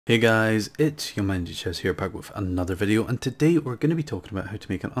Hey guys, it's YoungmindHS here, back with another video, and today we're going to be talking about how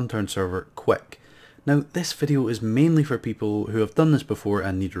to make an unturned server quick. Now this video is mainly for people who have done this before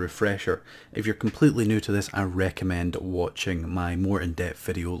and need a refresher. If you're completely new to this, I recommend watching my more in-depth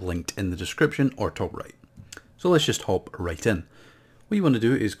video linked in the description or top right. So let's just hop right in. What you want to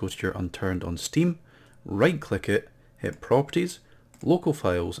do is go to your Unturned on Steam, right click it, hit Properties, Local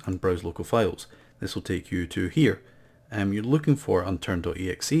Files and Browse Local Files. This will take you to here. You're looking for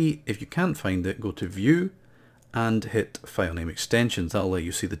unturned.exe. If you can't find it, go to View and hit File Name Extensions. That'll let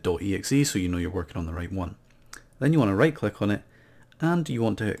you see the .exe so you know you're working on the right one. Then you want to right click on it and you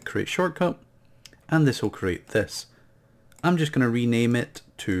want to hit Create Shortcut, and this will create this. I'm just going to rename it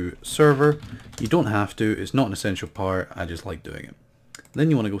to Server. You don't have to, it's not an essential part, I just like doing it. Then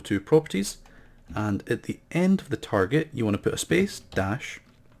you want to go to Properties, and at the end of the target you want to put a space, dash,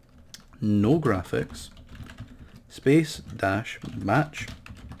 no graphics, space dash match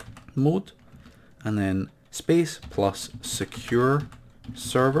mode, and then space plus secure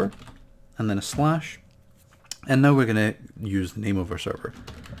server, and then a slash, and now we're going to use the name of our server.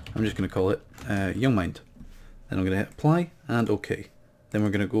 I'm just going to call it YoungMind. Then I'm going to hit apply and OK. Then we're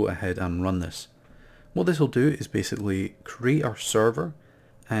going to go ahead and run this. What this will do is basically create our server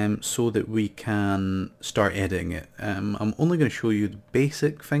so that we can start editing it. I'm only going to show you the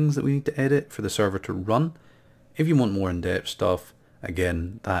basic things that we need to edit for the server to run. If you want more in-depth stuff,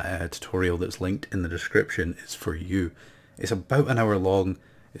 again, that tutorial that's linked in the description is for you. It's about an hour long.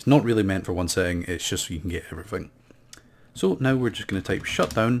 It's not really meant for one setting, it's just so you can get everything. So now we're just going to type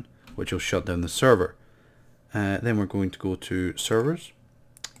shutdown, which will shut down the server. Then we're going to go to servers,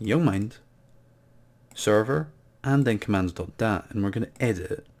 YoungMind, server, and then commands.dat, and we're going to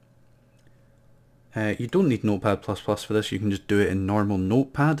edit it. You don't need Notepad++ for this, you can just do it in normal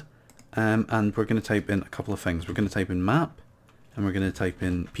Notepad. And we're going to type in a couple of things. We're going to type in map, and we're going to type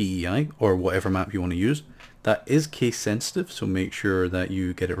in PEI, or whatever map you want to use. That is case sensitive, so make sure that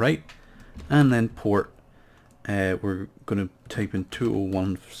you get it right. And then port, we're going to type in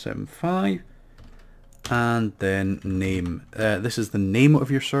 20175, and then name. This is the name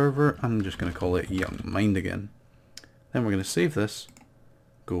of your server. I'm just going to call it YoungMind again. Then we're going to save this,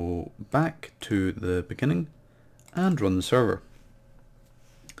 go back to the beginning, and run the server.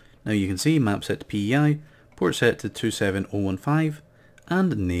 Now you can see map set to PEI, port set to 27015,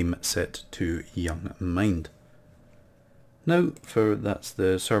 and name set to YoungMind. Now that's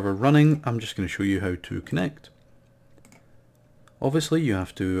the server running, I'm just going to show you how to connect. Obviously you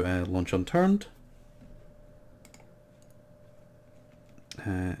have to launch Unturned.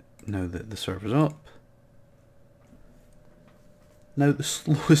 Now that the server's up. Now the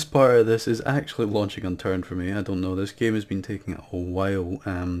slowest part of this is actually launching Unturned for me. I don't know, this game has been taking a while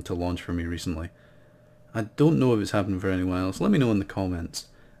to launch for me recently. I don't know if it's happening for anyone else. Let me know in the comments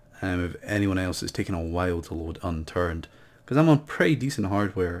if anyone else is taking a while to load Unturned. Because I'm on pretty decent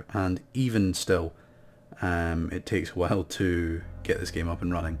hardware, and even still it takes a while to get this game up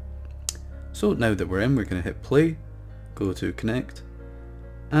and running. So now that we're in, we're going to hit play, go to connect,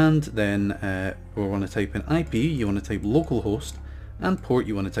 and then we want to type in IP, you want to type localhost, and port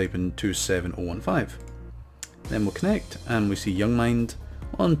you want to type in 27015. Then we'll connect and we see YoungMind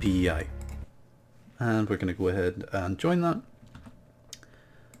on PEI. And we're going to go ahead and join that.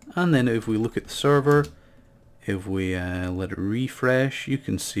 And then if we look at the server, if we let it refresh, you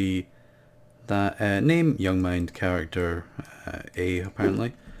can see that name YoungMind, character A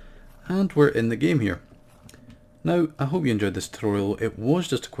apparently, and we're in the game here. Now, I hope you enjoyed this tutorial. It was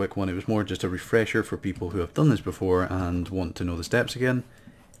just a quick one, it was more just a refresher for people who have done this before and want to know the steps again.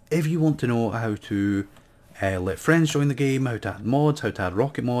 If you want to know how to let friends join the game, how to add mods, how to add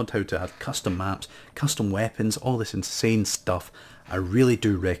rocket mod, how to add custom maps, custom weapons, all this insane stuff, I really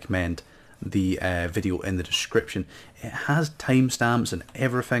do recommend the video in the description. It has timestamps and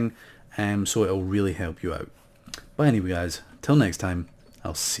everything, so it'll really help you out. But anyway guys, till next time,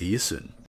 I'll see you soon.